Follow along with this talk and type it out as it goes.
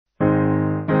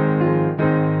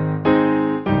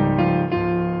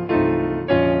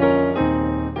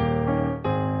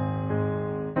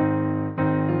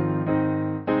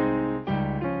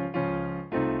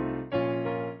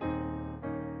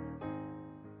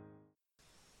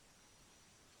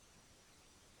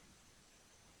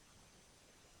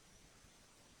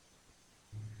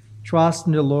trust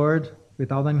in the Lord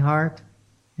with all thine heart.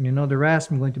 And you know the rest,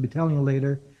 I'm going to be telling you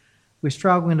later. We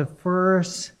struggle in the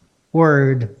first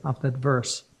word of that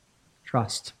verse,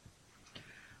 trust.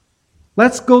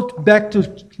 Let's go back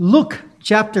to Luke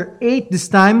chapter 8 this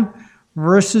time,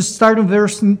 starting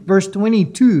verse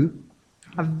 22,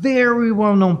 a very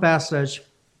well-known passage.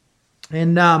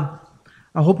 And I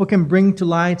hope we can bring to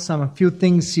light a few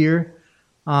things here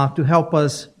to help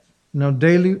us in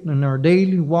our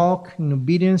daily walk in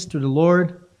obedience to the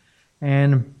Lord,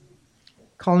 and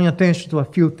calling attention to a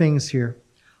few things here.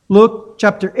 Luke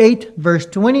chapter 8, verse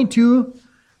 22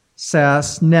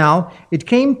 says, "Now it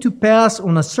came to pass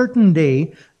on a certain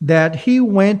day that he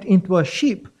went into a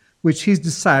ship with his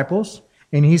disciples,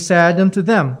 and he said unto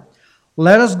them,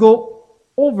 Let us go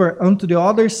over unto the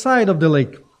other side of the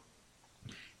lake.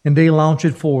 And they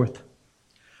launched forth.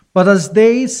 But as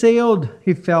they sailed,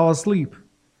 he fell asleep.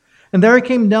 And there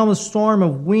came down a storm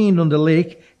of wind on the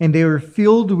lake, and they were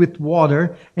filled with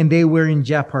water, and they were in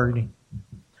jeopardy.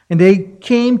 And they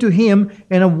came to him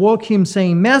and awoke him,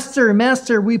 saying, Master,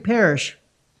 Master, we perish.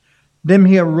 Then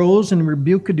he arose and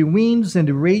rebuked the winds and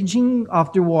the raging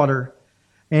of the water,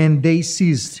 and they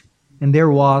ceased, and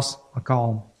there was a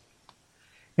calm.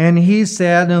 And he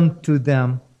said unto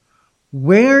them,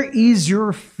 Where is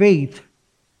your faith?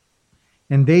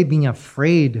 And they, being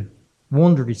afraid,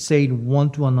 wondered, said one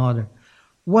to another,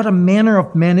 What a manner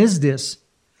of man is this?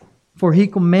 For he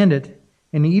commanded,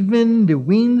 and even the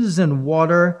winds and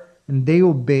water, and they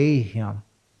obey him.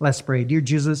 Let's pray. Dear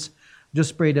Jesus,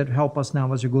 just pray that help us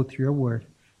now as we go through your word,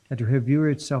 that you reveal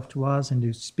itself to us and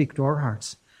you speak to our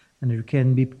hearts, and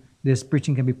that this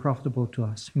preaching can be profitable to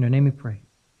us. In your name we pray.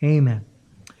 Amen.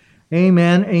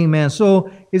 Amen. Amen. So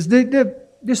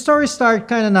the story starts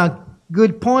kind of a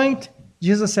good point.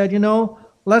 Jesus said,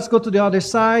 let's go to the other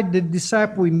side. The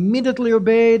disciple immediately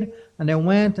obeyed, and they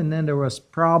went, and then there was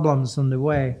problems on the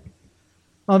way.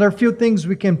 Now, there are a few things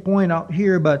we can point out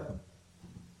here, but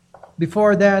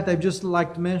before that, I'd just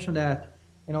like to mention that,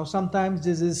 sometimes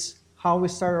this is how we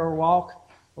start our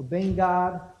walk, obeying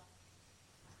God,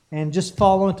 and just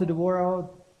following to the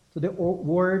world, to the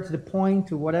word, to the point,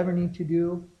 to whatever we need to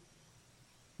do.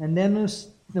 And then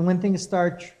when things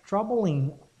start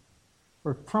troubling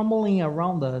or crumbling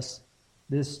around us,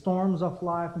 the storms of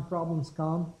life and problems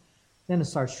come, then it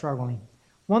starts struggling.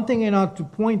 One thing to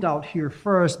point out here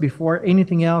first, before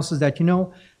anything else, is that,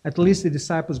 at least the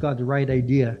disciples got the right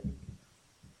idea.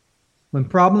 When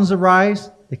problems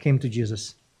arise, they came to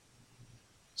Jesus.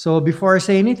 So before I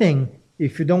say anything,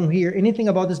 if you don't hear anything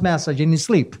about this message and you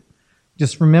sleep,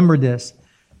 just remember this.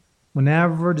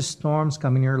 Whenever the storms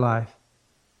come in your life,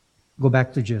 go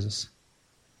back to Jesus.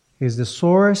 He's the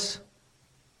source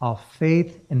of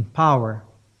faith and power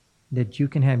that you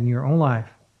can have in your own life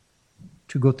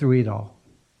to go through it all.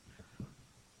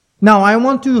 Now, I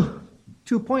want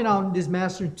to point out in this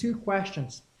message 2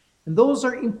 questions. And those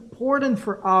are important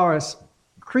for our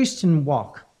Christian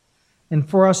walk and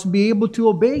for us to be able to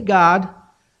obey God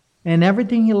and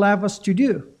everything He left us to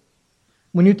do.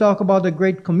 When you talk about the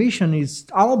Great Commission, it's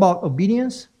all about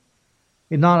obedience.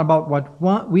 It's not about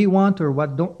what we want or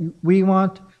what don't we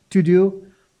want to do.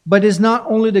 But it's not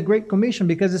only the Great Commission,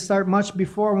 because it started much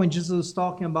before when Jesus was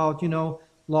talking about,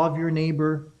 love your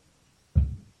neighbor,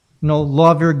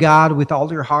 love your God with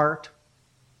all your heart.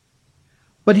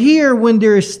 But here, when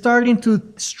they're starting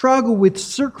to struggle with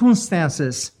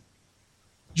circumstances,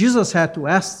 Jesus had to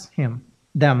ask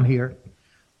them here,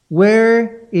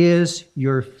 where is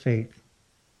your faith?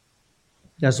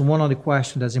 That's one of the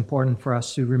questions that's important for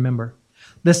us to remember.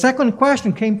 The second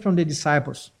question came from the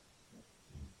disciples.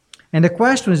 And the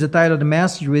question is, the title of the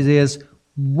message is,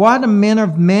 what manner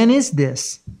of man is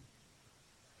this?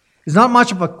 It's not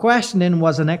much of a question, and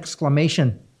was an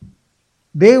exclamation.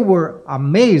 They were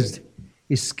amazed,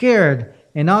 scared,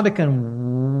 and now they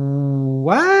can,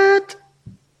 what?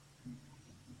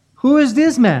 Who is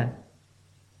this man?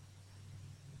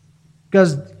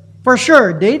 Because for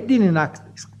sure, they didn't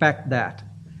expect that.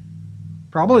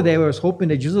 Probably they were hoping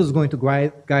that Jesus was going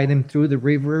to guide them through the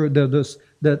river,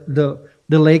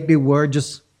 the lake. They were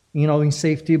just, in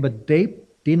safety, but they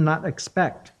did not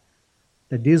expect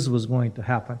that this was going to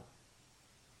happen.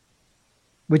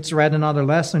 Which read another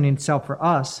lesson in itself for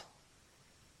us.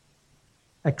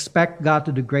 Expect God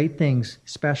to do great things,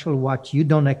 especially what you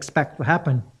don't expect to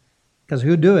happen, because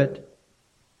He'll do it.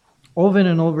 Over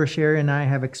and over, Sherry and I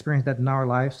have experienced that in our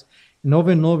lives. And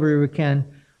over we can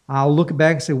look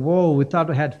back and say, whoa, we thought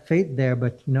we had faith there,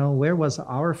 but where was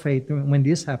our faith when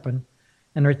this happened?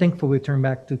 And we're thankful we turn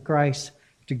back to Christ,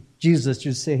 to Jesus,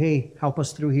 to say, hey, help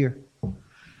us through here.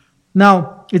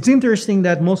 Now, it's interesting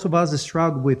that most of us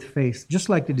struggle with faith, just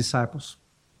like the disciples.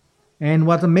 And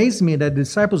what amazed me that the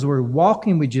disciples were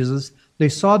walking with Jesus. They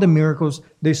saw the miracles,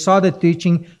 they saw the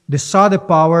teaching, they saw the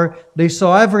power, they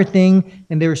saw everything,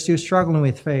 and they were still struggling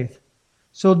with faith.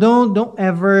 So don't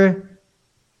ever,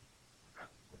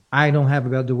 I don't have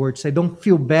about the word to say, don't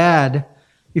feel bad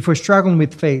if you're struggling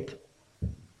with faith.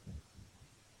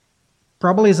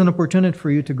 Probably is an opportunity for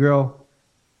you to grow.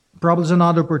 Probably is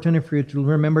another opportunity for you to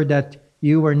remember that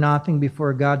you are nothing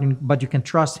before God, but you can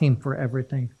trust Him for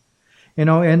everything.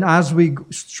 And as we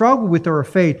struggle with our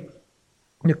faith,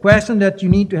 the question that you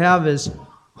need to have is,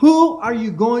 who are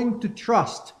you going to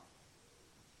trust?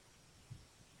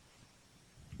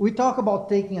 We talk about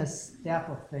taking a step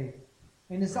of faith.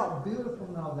 And it's all beautiful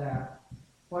now that.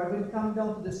 But when it comes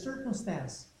down to the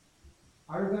circumstance,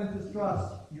 are you going to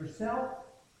trust yourself,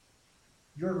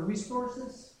 your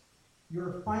resources,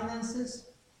 your finances,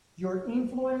 your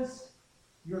influence,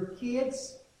 your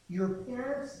kids, your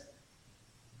parents?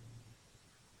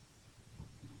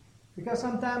 Because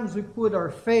sometimes we put our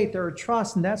faith, our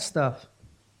trust in that stuff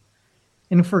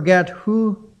and forget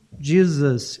who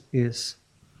Jesus is.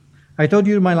 I told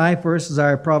you my life verses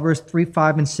are Proverbs 3,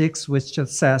 5, and 6, which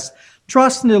just says,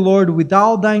 "Trust in the Lord with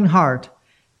all thine heart,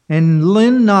 and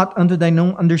lean not unto thine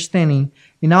own understanding.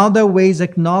 In all thy ways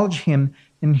acknowledge Him,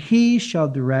 and He shall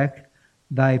direct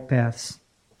thy paths."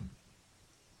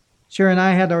 Sharon and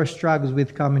I had our struggles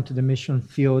with coming to the mission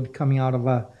field, coming out of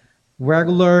a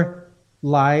regular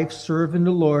life, serving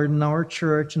the Lord in our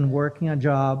church and working a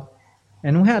job.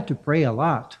 And we had to pray a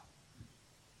lot.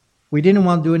 We didn't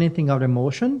want to do anything out of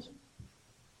emotions,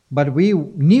 but we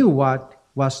knew what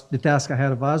was the task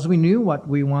ahead of us. We knew what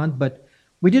we want, but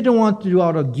we didn't want to do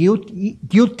out of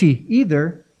guilty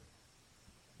either.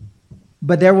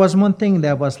 But there was one thing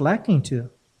that was lacking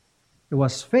too. It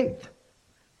was faith.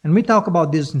 And we talk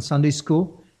about this in Sunday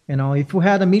school. If we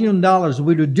had $1 million,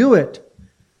 we would do it.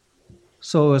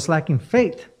 So it was lacking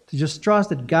faith to just trust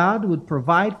that God would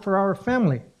provide for our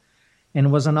family. And it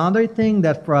was another thing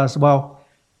that for us,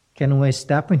 can we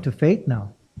step into faith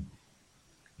now?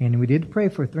 And we did pray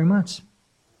for 3 months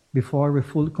before we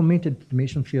fully committed to the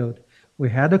mission field.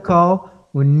 We had a call.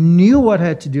 We knew what I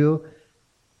had to do.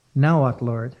 Now what,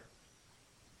 Lord?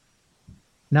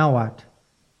 Now what?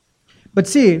 But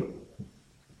see,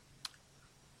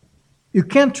 you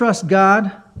can't trust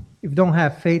God if you don't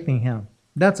have faith in Him.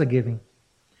 That's a giving.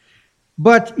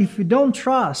 But if you don't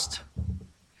trust,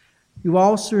 you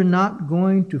also are not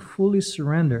going to fully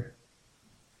surrender.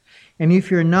 And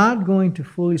if you're not going to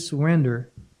fully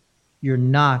surrender, you're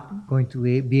not going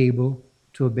to be able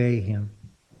to obey Him.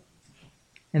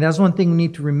 And that's one thing we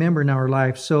need to remember in our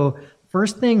life. So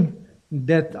first thing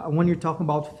that when you're talking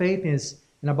about faith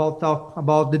and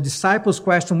about the disciples'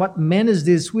 question, what man is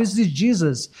this? Who is this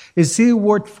Jesus? Is He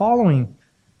worth following?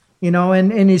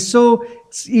 And it's so,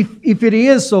 if it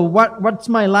is, so what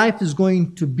my life is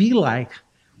going to be like,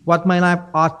 what my life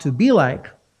ought to be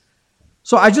like.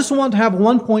 So I just want to have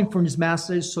one point from this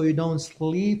message so you don't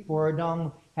sleep or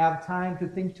don't have time to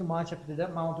think too much after that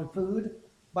amount of food.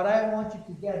 But I want you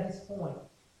to get this point.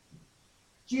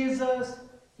 Jesus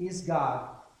is God.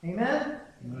 Amen?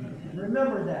 Amen.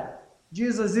 Remember that.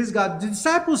 Jesus is God. The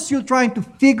disciples still trying to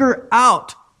figure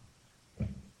out.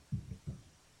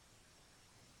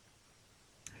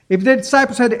 If the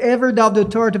disciples had ever doubted the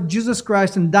authority of Jesus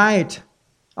Christ and died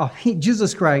of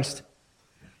Jesus Christ,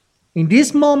 in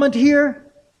this moment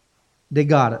here, they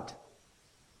got it.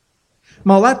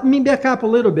 Now let me back up a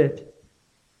little bit.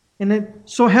 And then,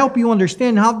 so help you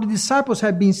understand how the disciples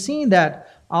have been seeing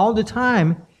that all the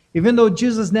time, even though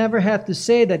Jesus never had to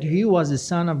say that He was the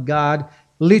Son of God,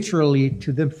 literally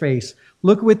to their face.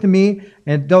 Look with me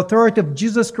at the authority of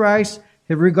Jesus Christ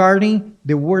regarding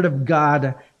the Word of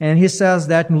God. And He says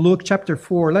that in Luke chapter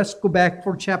 4. Let's go back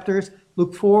 4 chapters.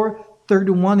 Luke 4,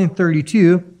 31 and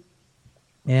 32.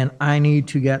 And I need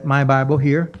to get my Bible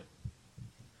here.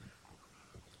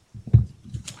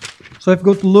 So if you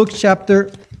go to Luke chapter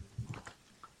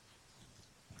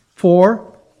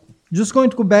 4, just going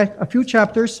to go back a few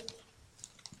chapters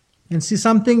and see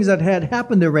some things that had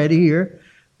happened already here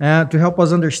to help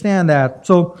us understand that.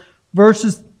 So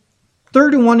verses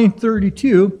 31 and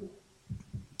 32,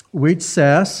 which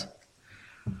says,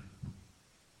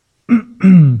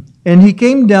 "And He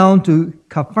came down to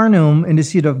Capernaum in the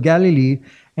Sea of Galilee,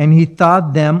 and He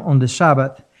taught them on the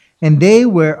Sabbath. And they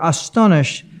were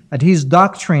astonished at His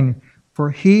doctrine,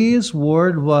 for His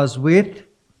word was with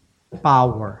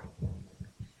power."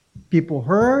 People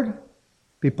heard,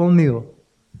 people knew.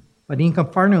 But in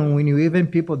Capernaum, we knew even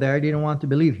people there didn't want to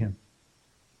believe Him.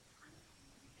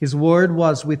 His word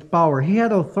was with power. He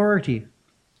had authority.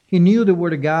 He knew the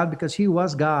Word of God because He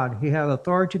was God. He had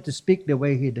authority to speak the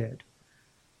way He did.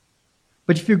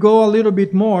 But if you go a little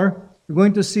bit more, you're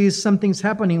going to see something's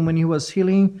happening when he was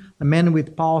healing a man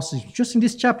with palsy. Just in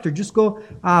this chapter, just go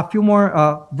a few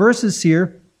more verses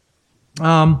here.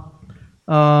 Let's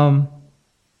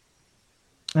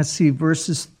see,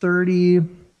 verses 30.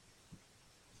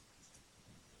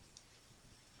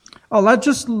 Oh, let's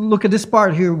just look at this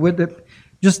part here with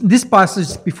just this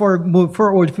passage before we move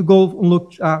forward. If you go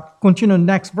look, continue the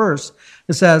next verse,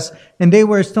 it says, "And they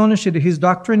were astonished at his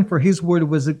doctrine, for his word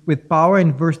was with power."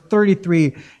 In verse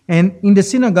 33, "And in the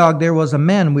synagogue there was a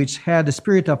man which had the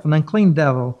spirit of an unclean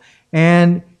devil,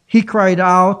 and he cried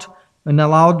out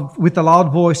with a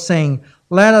loud voice, saying,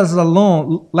 Let us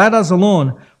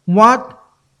alone! What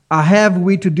have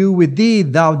we to do with thee,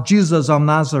 thou Jesus of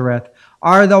Nazareth?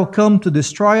 Art thou come to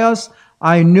destroy us?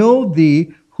 I know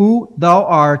thee, who thou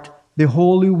art, the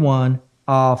Holy One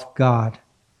of God."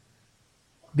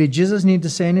 Did Jesus need to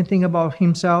say anything about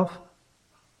himself?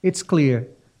 It's clear.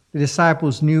 The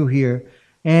disciples knew here.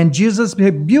 And Jesus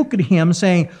rebuked him,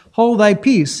 saying, "Hold thy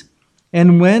peace."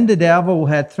 And when the devil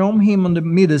had thrown him on the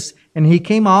midst, and he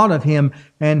came out of him,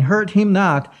 and hurt him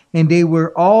not, and they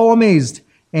were all amazed,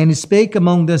 and spake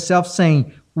among themselves,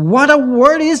 saying, "What a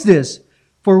word is this?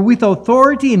 For with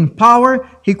authority and power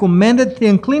he commanded the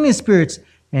unclean spirits,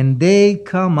 and they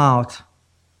come out."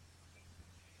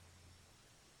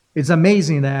 It's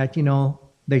amazing that,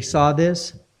 they saw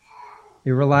this,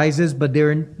 they realized this, but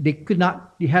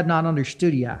they had not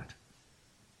understood yet.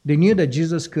 They knew that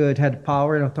Jesus had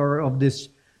power and authority of this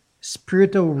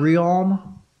spiritual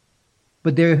realm,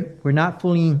 but they were not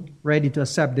fully ready to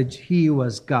accept that he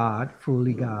was God,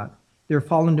 fully God. They're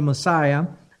following the Messiah,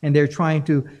 and they're trying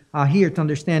to to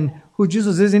understand who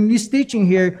Jesus is. And this teaching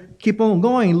here, keep on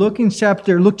going. Luke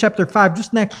chapter 5,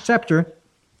 just next chapter,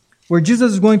 where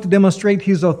Jesus is going to demonstrate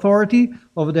his authority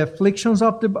over the afflictions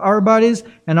of our bodies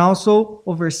and also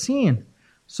over sin.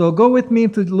 So go with me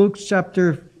to Luke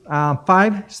chapter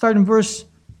 5, starting verse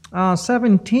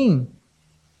 17.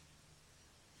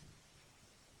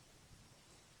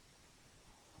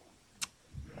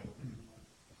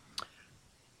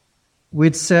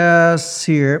 Which says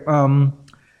here,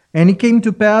 "And it came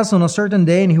to pass on a certain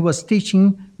day, and he was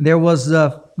teaching, there were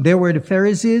the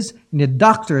Pharisees and the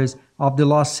doctors of the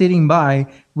law sitting by,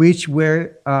 which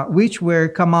were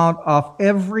come out of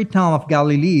every town of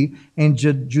Galilee and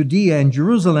Judea and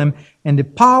Jerusalem, and the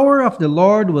power of the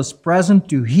Lord was present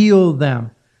to heal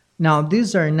them." Now,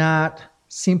 these are not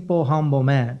simple, humble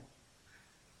men.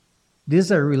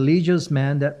 These are religious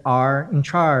men that are in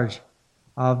charge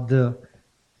of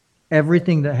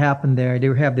everything that happened there. They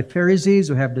have the Pharisees,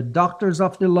 who have the doctors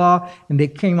of the law, and they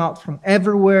came out from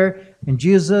everywhere, and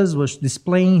Jesus was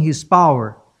displaying his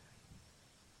power.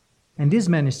 And these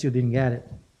men still didn't get it.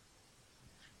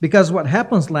 Because what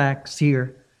happens next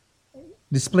here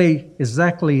display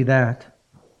exactly that.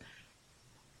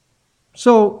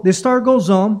 So the story goes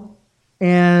on,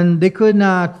 and they could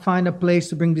not find a place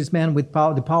to bring this man with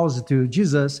the palsy to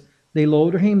Jesus. They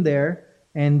lowered him there,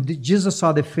 and Jesus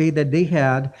saw the faith that they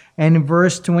had. And in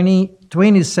verse 20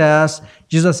 says,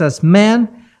 Jesus says, "Man,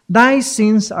 thy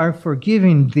sins are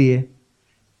forgiven thee."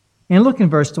 And look in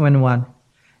verse 21.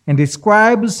 "And the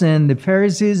scribes and the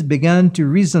Pharisees began to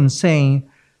reason, saying,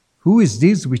 Who is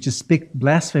this which speaks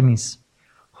blasphemies?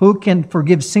 Who can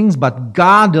forgive sins but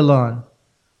God alone?"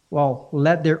 Well,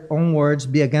 let their own words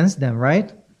be against them,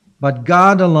 right? But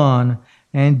God alone.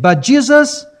 But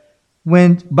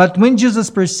when Jesus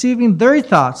perceiving their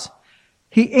thoughts,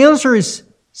 he answers,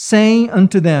 saying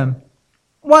unto them,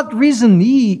 "What reason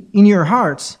ye in your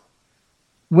hearts?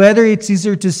 Whether it's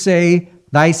easier to say,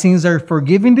 Thy sins are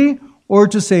forgiven thee, or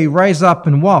to say, Rise up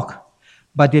and walk.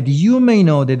 But that you may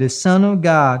know that the Son of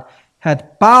God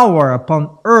had power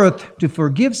upon earth to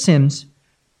forgive sins,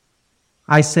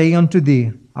 I say unto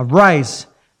thee, Arise,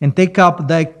 and take up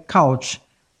thy couch,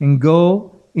 and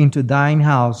go into thine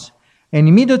house. And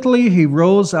immediately he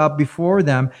rose up before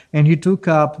them, and he took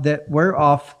up that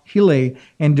whereof he lay,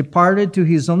 and departed to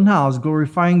his own house,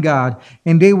 glorifying God.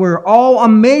 And they were all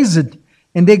amazed,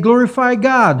 and they glorified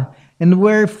God, and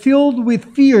were filled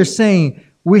with fear, saying,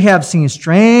 We have seen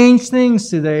strange things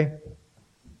today.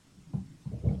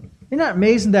 Isn't that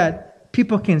amazing that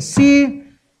people can see,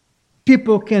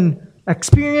 people can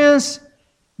experience,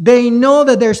 they know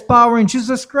that there's power in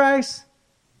Jesus Christ,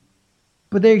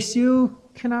 but they still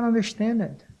cannot understand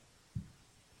it.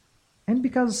 And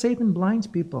because Satan blinds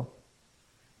people.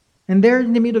 And there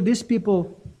in the middle of these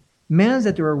people, men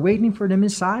that were waiting for the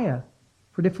Messiah,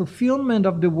 for the fulfillment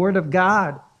of the Word of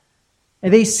God.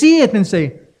 And they see it and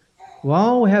say,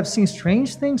 Well, we have seen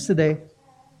strange things today.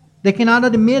 They cannot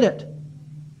admit it.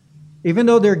 Even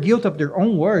though they're guilty of their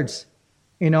own words,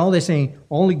 They're saying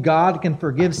only God can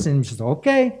forgive sins. Just,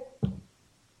 okay.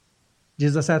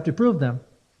 Jesus had to prove them.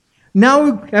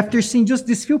 Now, after seeing just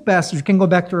these few passages, we can go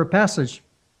back to our passage.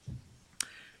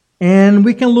 And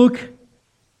we can look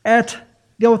at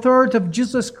the authority of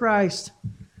Jesus Christ.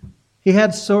 He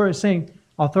had saying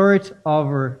authority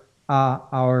over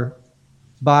our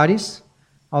bodies,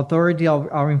 authority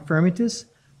over our infirmities,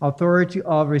 authority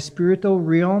over spiritual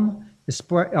realm,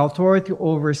 authority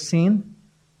over sin.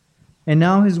 And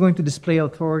now he's going to display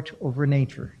authority over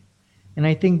nature. And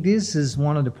I think this is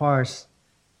one of the parts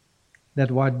that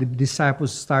what the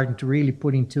disciples started to really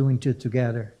putting two and two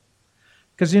together.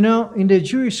 Because, in the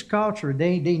Jewish culture,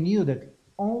 they knew that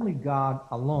only God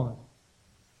alone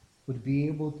would be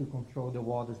able to control the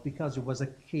waters because it was a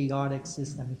chaotic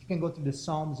system. If you can go to the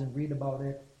Psalms and read about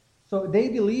it. So they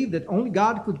believed that only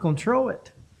God could control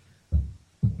it.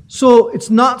 So it's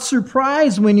not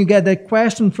surprise when you get that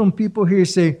question from people here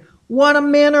say, what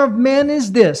manner of man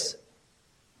is this?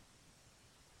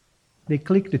 They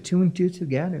click the two and two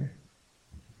together.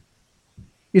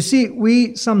 You see,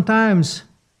 we sometimes,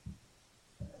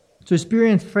 to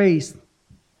experience faith,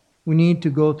 we need to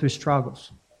go through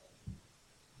struggles.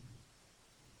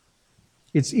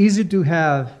 It's easy to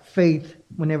have faith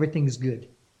when everything is good.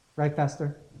 Right,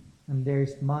 Pastor? And there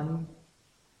is money,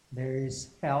 there is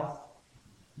health,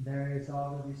 there is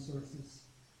all the resources.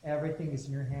 Everything is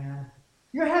in your hand.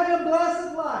 You're having a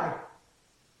blessed life.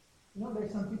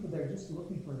 There's some people that are just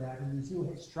looking for that, and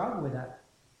you struggle with that.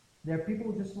 There are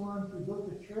people who just want to go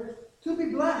to church to be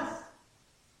blessed.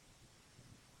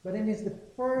 But then it's the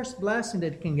first blessing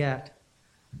that you can get.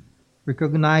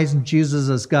 Recognizing Jesus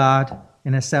as God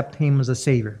and accept Him as a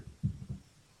Savior.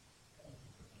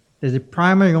 That's the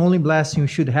primary only blessing you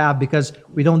should have because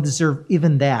we don't deserve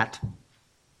even that.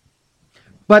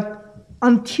 But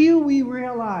until we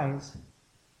realize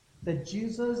that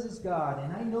Jesus is God,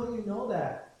 and I know you know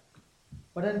that,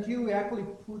 but until we actually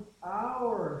put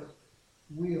our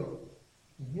will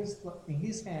in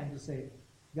His hand to say,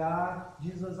 God,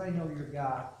 Jesus, I know you're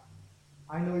God.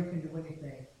 I know you can do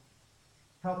anything.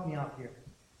 Help me out here.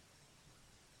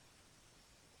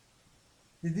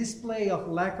 The display of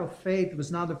lack of faith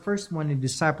was not the first one in the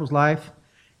disciples' life.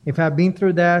 If I've been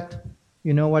through that,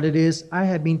 you know what it is. I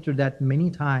have been through that many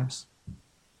times.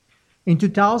 In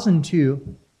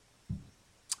 2002,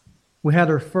 we had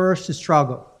our first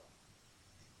struggle.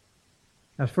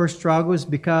 Our first struggle is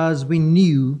because we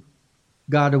knew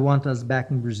God would want us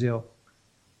back in Brazil.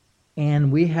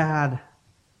 And we had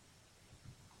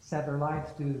set our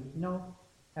lives to,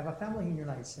 have a family in the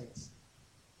United States.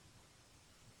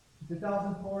 In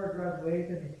 2004, I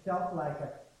graduated, and it felt like,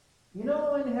 when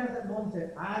you have that moment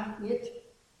that I'm it,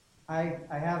 I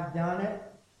have done it,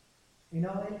 and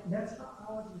that's how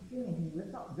I was feeling.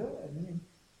 It felt good.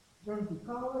 Going to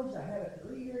college, I had a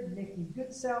career, making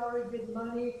good salary, good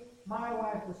money. My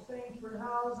wife was paying for the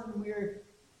house, and we're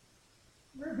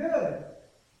good.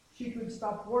 She could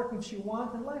stop working if she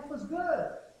wanted, and life was good.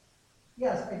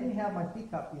 Yes, I didn't have my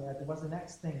pickup yet. It was the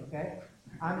next thing, okay?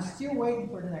 I'm still waiting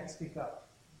for the next pickup.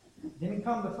 Didn't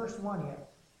come the first one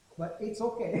yet, but it's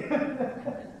okay.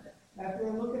 After I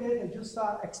look at it, I just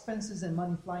saw expenses and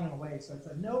money flying away, so I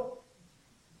said, nope.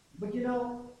 But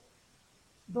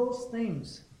those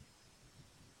things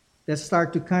that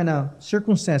start to kind of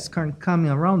circumstance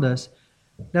coming around us,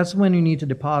 that's when you need to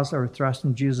deposit our trust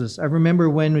in Jesus. I remember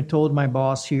when we told my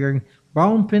boss here,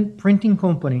 Brown Printing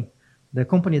Company, the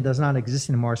company does not exist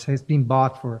anymore, so it's been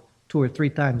bought for 2 or 3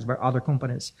 times by other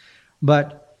companies.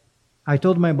 But I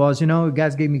told my boss, you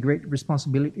guys gave me great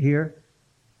responsibility here.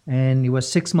 And it was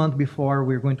 6 months before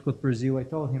we were going to go to Brazil. I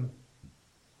told him,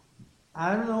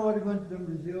 I don't know what we're going to do in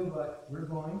Brazil, but we're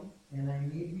going. And I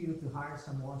need you to hire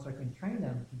someone so I can train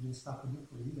them to do stuff to do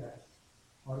for you guys.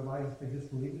 Otherwise, if they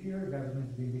just live here, you guys are going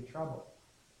to be in big trouble.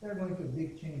 They're going to a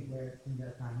big change there in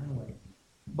that time anyway.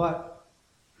 But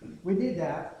we did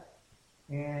that.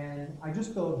 And I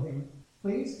just told him,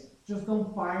 please, just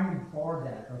don't fire me for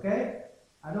that, okay?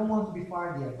 I don't want to be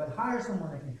fired yet, but hire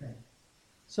someone I can train.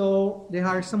 So they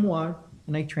hired someone,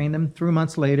 and I trained them. 3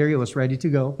 months later, it was ready to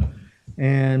go.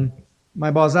 And my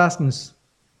boss asked me,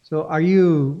 so what are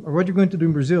you going to do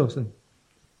in Brazil? I said,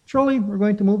 surely we're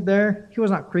going to move there. He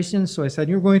was not Christian, so I said,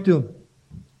 you're going to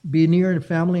be near the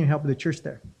family and help the church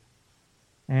there.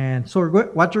 And so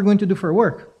what you're going to do for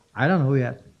work? I don't know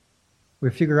yet.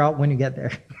 We'll figure out when you get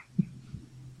there.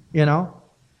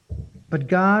 But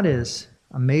God is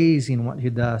amazing what He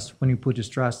does when you put His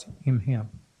trust in Him.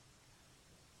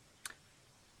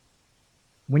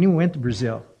 When you went to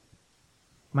Brazil,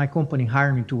 my company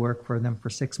hired me to work for them for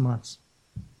 6 months.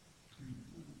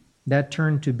 That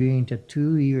turned to be into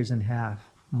 2.5 years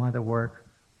month of work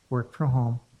work from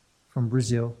home, from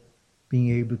Brazil, being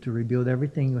able to rebuild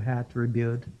everything you had to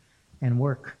rebuild and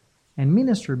work and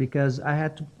minister because I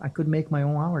could make my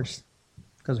own hours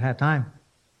because I had time.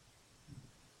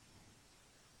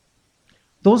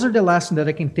 Those are the lessons that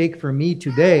I can take for me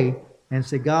today and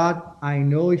say, God, I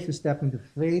know if you step into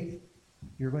faith,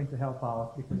 you're going to help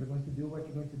out because you're going to do what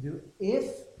you're going to do if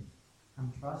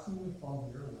I'm trusting you to follow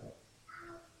your way.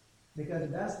 Because the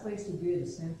best place to be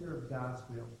is the center of God's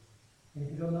will. And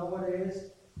if you don't know what it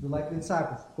is, do like the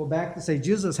disciples. Go back to say,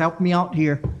 Jesus, help me out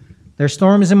here. There's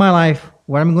storms in my life.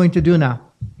 What am I going to do now?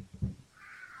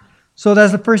 So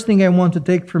that's the first thing I want to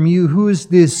take from you. Who is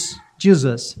this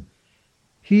Jesus?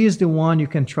 He is the one you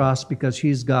can trust because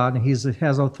He's God and He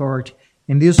has authority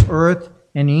in this earth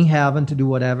and in heaven to do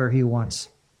whatever He wants.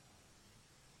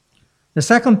 The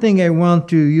second thing I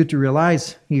want you to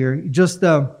realize here, just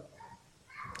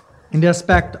in the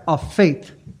aspect of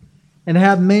faith. And I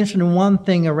have mentioned one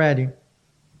thing already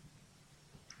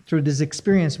through this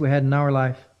experience we had in our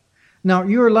life. Now,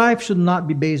 your life should not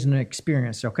be based on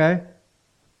experience, okay? It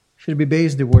should be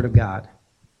based on the Word of God.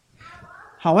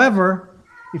 However,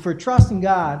 if you're trusting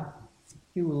God,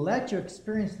 He will let you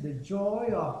experience the joy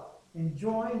of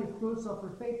enjoying the fruits of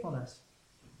your faithfulness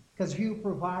because He will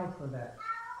provide for that.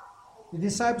 The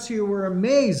disciples here were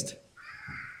amazed.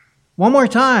 One more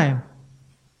time.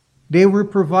 They will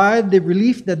provide the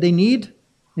relief that they need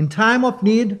in time of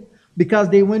need because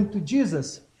they went to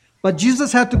Jesus. But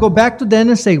Jesus had to go back to them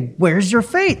and say, where's your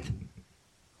faith?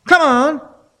 Come on.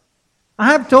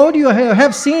 I have told you, I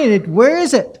have seen it. Where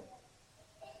is it?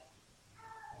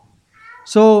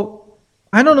 So,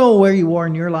 I don't know where you are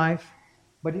in your life,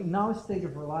 but in our stage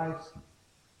of our lives,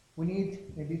 we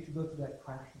need maybe to go to that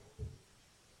question.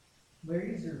 Where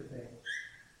is your faith?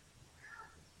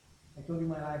 I told you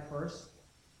my life first.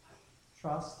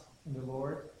 Trust in the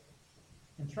Lord.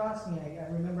 And trusting,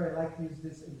 I remember I like to use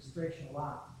this illustration a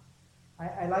lot.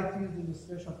 I like to use the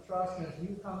illustration of trust as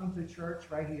you come into church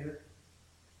right here.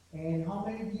 And how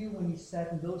many of you, when you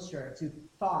sat in those chairs, you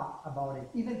thought about it,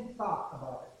 even thought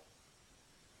about it?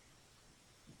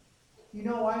 You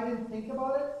know why I didn't think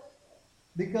about it?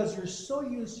 Because you're so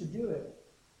used to do it.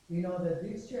 You know that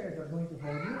these chairs are going to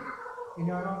hold you, and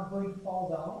you're not going to fall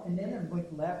down, and then I'm going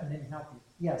to laugh and then help you.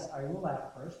 Yes, I will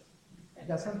laugh first.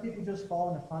 Because some people just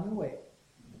fall in a funny way.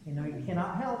 You know, you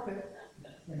cannot help it.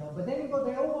 You know, but then you go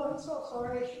there, oh, I'm so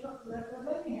sorry, I should not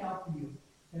let me help you.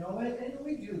 You know, and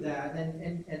we do that,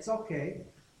 and it's okay.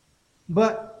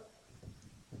 But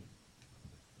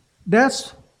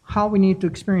that's how we need to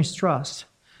experience trust.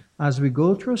 As we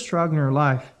go through a struggle in our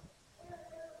life,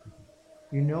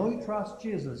 you know you trust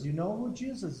Jesus. You know who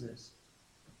Jesus is.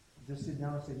 Just sit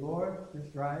down and say, Lord,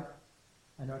 just drive.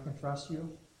 I know I can trust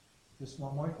you. Just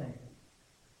one more thing.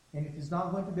 And if it's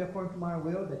not going to be according to my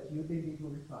will, that you may be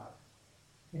glorified.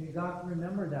 And you got to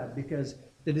remember that because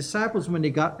the disciples, when they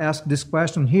got asked this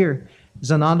question here,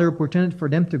 is another opportunity for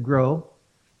them to grow,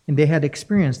 and they had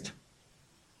experienced.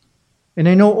 And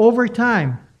I know over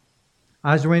time,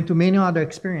 as I went to many other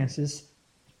experiences,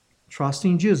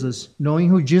 trusting Jesus, knowing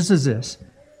who Jesus is,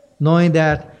 knowing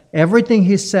that everything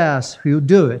He says, He'll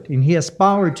do it, and He has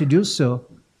power to do so,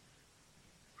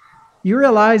 you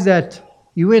realize that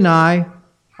you and I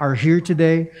are here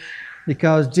today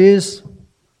because this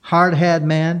hard-headed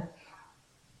man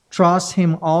trusts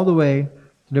Him all the way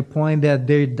to the point that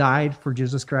they died for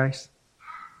Jesus Christ.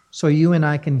 So you and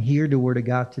I can hear the Word of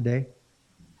God today.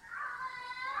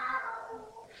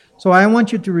 So I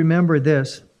want you to remember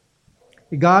this.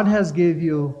 God has given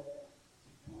you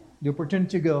the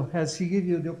opportunity to go. Has He given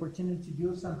you the opportunity to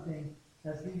do something?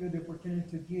 Has He given you the opportunity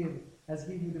to give? Has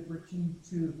He given you the opportunity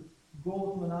to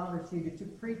go to another city, to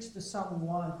preach to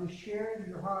someone, to share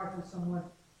your heart with someone?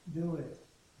 Do it.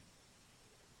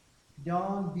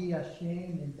 Don't be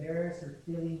ashamed, embarrassed, or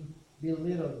feeling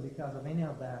belittled because of any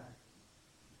of that.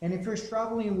 And if you're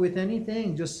struggling with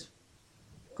anything, just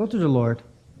go to the Lord.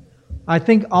 I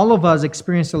think all of us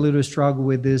experienced a little struggle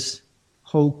with this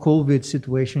whole COVID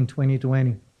situation in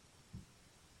 2020.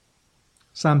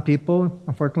 Some people,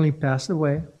 unfortunately, passed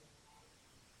away.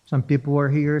 Some people are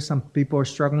here. Some people are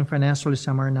struggling financially.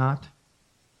 Some are not.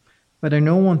 But I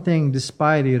know one thing,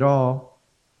 despite it all,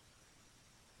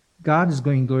 God is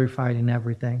going glorified in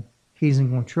everything. He's in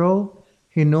control.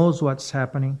 He knows what's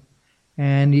happening.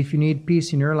 And if you need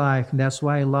peace in your life, and that's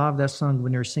why I love that song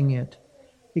when you're singing it,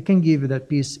 He can give you that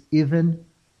peace even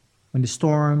when the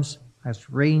storms are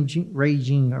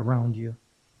raging around you.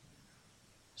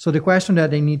 So the question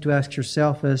that you need to ask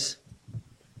yourself is,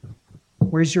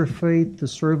 where's your faith to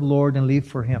serve Lord and live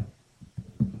for Him?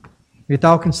 We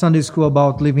talk in Sunday school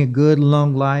about living a good,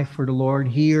 long life for the Lord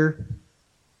here.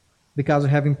 because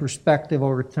of having perspective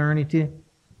over eternity,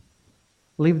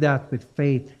 live that with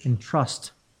faith and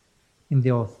trust in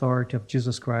the authority of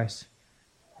Jesus Christ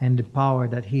and the power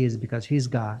that He is, because He's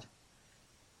God.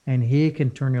 And He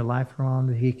can turn your life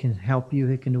around. He can help you.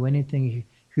 He can do anything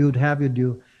He would have you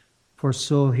do, for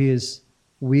so His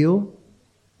will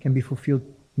can be fulfilled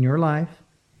in your life,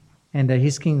 and that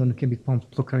His kingdom can be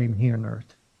proclaimed here on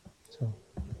earth. So,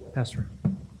 Pastor.